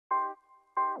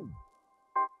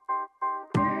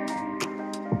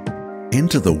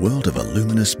Enter the world of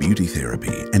Alluminus Beauty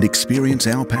Therapy and experience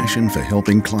our passion for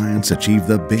helping clients achieve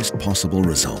the best possible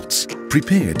results.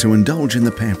 Prepare to indulge in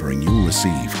the pampering you'll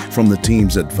receive from the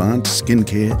team's advanced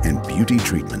skincare and beauty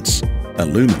treatments.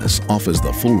 Alluminus offers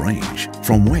the full range,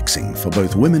 from waxing for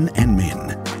both women and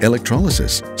men,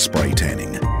 electrolysis, spray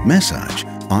tanning, massage,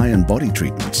 eye and body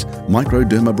treatments,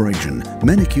 microdermabrasion,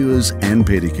 manicures and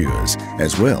pedicures,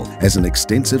 as well as an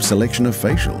extensive selection of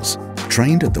facials.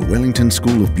 Trained at the Wellington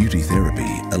School of Beauty Therapy,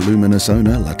 Alluminus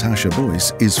owner Latasha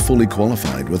Boyce is fully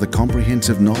qualified with a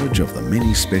comprehensive knowledge of the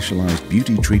many specialised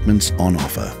beauty treatments on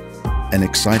offer. An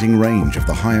exciting range of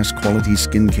the highest quality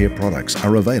skincare products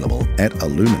are available at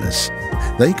Alluminus.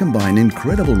 They combine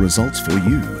incredible results for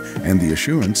you and the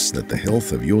assurance that the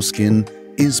health of your skin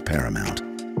is paramount.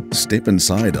 Step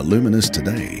inside Alluminus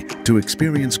today to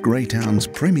experience Greytown's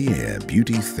premier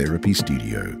beauty therapy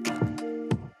studio.